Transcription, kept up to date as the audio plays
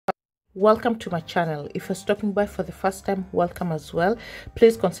Welcome to my channel. If you're stopping by for the first time, welcome as well.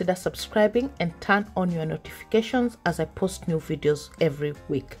 Please consider subscribing and turn on your notifications as I post new videos every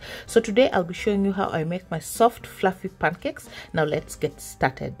week. So today I'll be showing you how I make my soft fluffy pancakes. Now let's get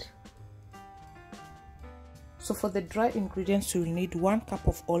started. So for the dry ingredients, you'll need 1 cup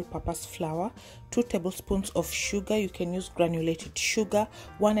of all-purpose flour, 2 tablespoons of sugar. You can use granulated sugar,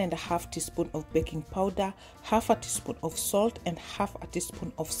 1.5 teaspoon of baking powder, half a teaspoon of salt, and half a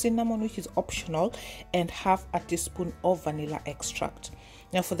teaspoon of cinnamon, which is optional, and half a teaspoon of vanilla extract.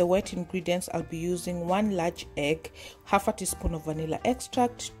 Now for the wet ingredients, I'll be using 1 large egg, half a teaspoon of vanilla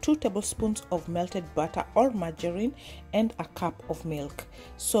extract, 2 tablespoons of melted butter or margarine, and a cup of milk.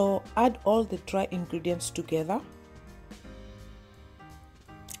 So add all the dry ingredients together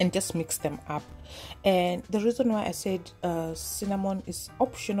and just mix them up. And the reason why I said cinnamon is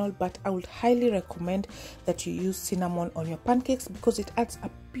optional, but I would highly recommend that you use cinnamon on your pancakes because it adds a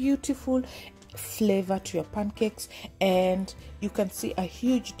beautiful flavor to your pancakes, and you can see a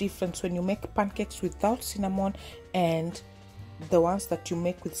huge difference when you make pancakes without cinnamon and the ones that you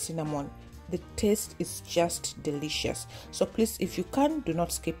make with cinnamon. The taste is just delicious. So please, if you can, do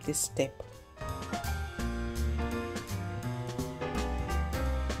not skip this step.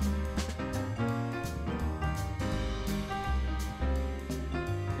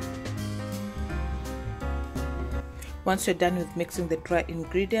 Once you're done with mixing the dry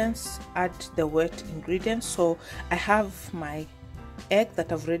ingredients, add the wet ingredients. So I have my egg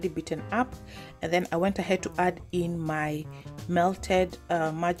that I've already beaten up, and then I went ahead to add in my melted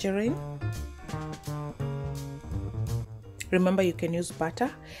margarine. Remember, you can use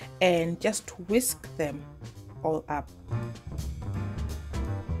butter, and just whisk them all up.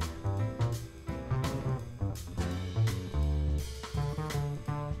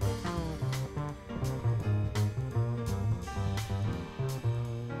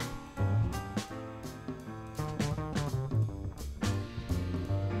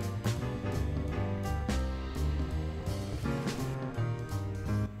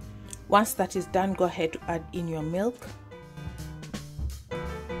 Once that is done, go ahead to add in your milk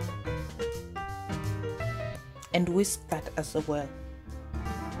and whisk that as well.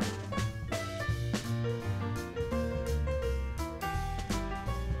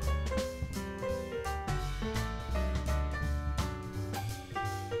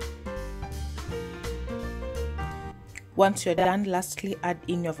 Once you're done, lastly add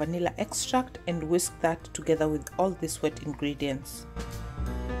in your vanilla extract and whisk that together with all these wet ingredients.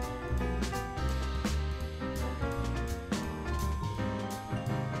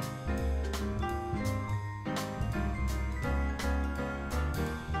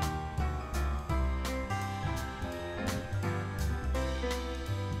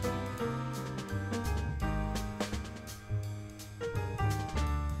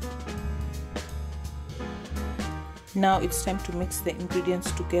 Now it's time to mix the ingredients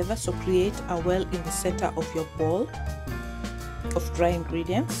together. So create a well in the center of your bowl of dry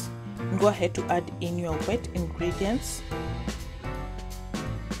ingredients and go ahead to add in your wet ingredients.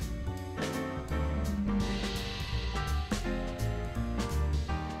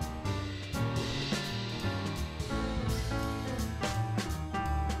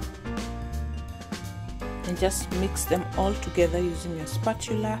 And just mix them all together using your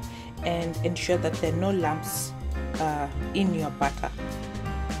spatula and ensure that there are no lumps in your batter.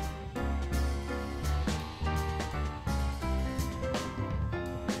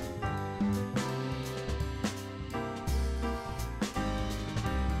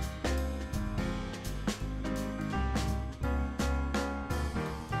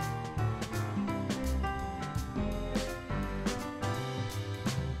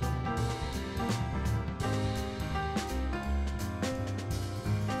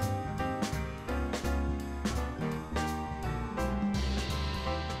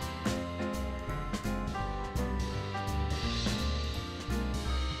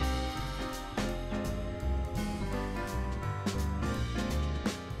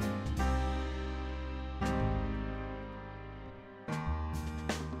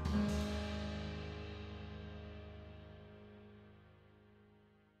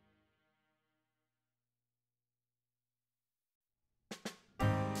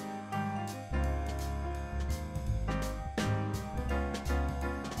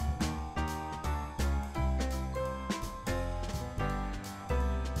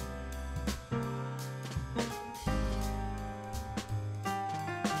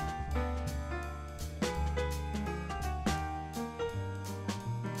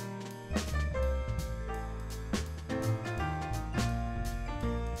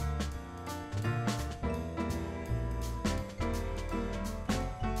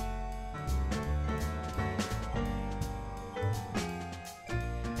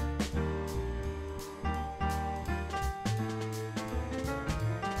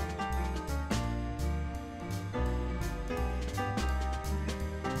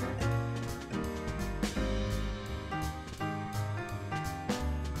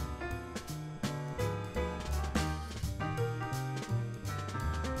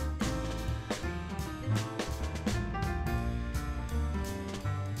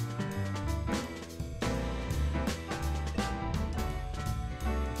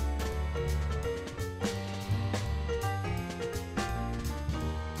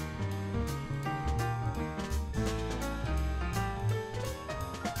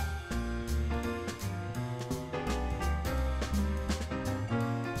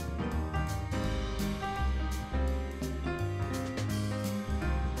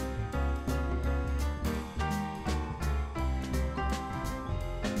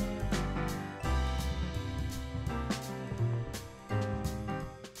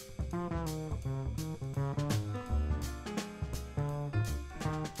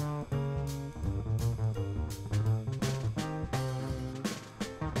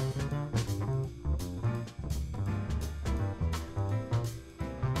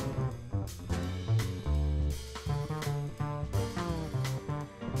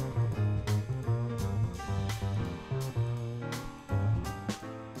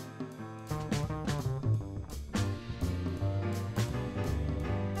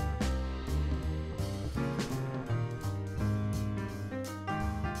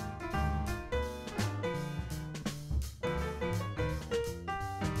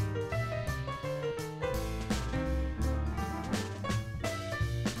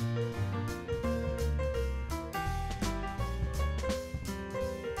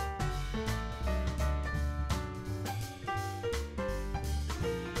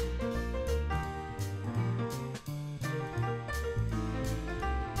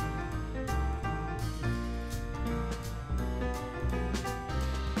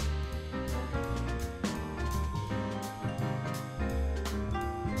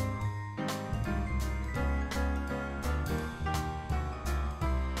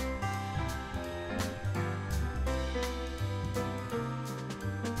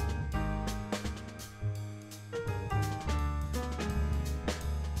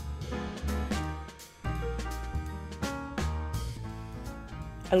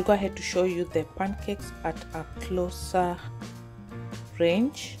 I'll go ahead to show you the pancakes at a closer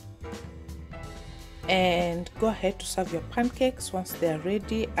range. And go ahead to serve your pancakes. Once they are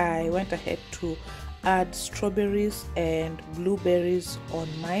ready, I went ahead to add strawberries and blueberries on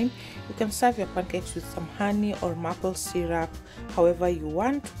mine. You can serve your pancakes with some honey or maple syrup, however you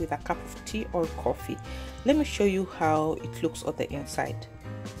want, with a cup of tea or coffee. Let me show you how it looks on the inside.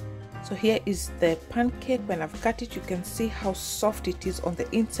 So here is the pancake. When I've cut it, you can see how soft it is on the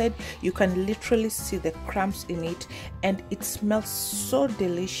inside. You can literally see the crumbs in it, and it smells so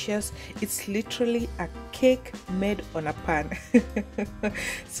delicious. It's literally a cake made on a pan.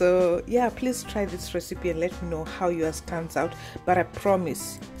 So yeah, please try this recipe and let me know how yours turns out, but I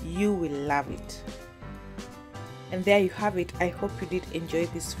promise you will love it. And there you have it. I hope you did enjoy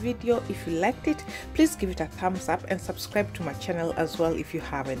this video. If you liked it, please give it a thumbs up and subscribe to my channel as well if you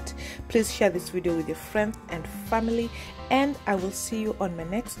haven't. Please share this video with your friends and family, and I will see you on my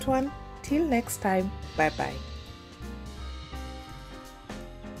next one. Till next time, bye bye.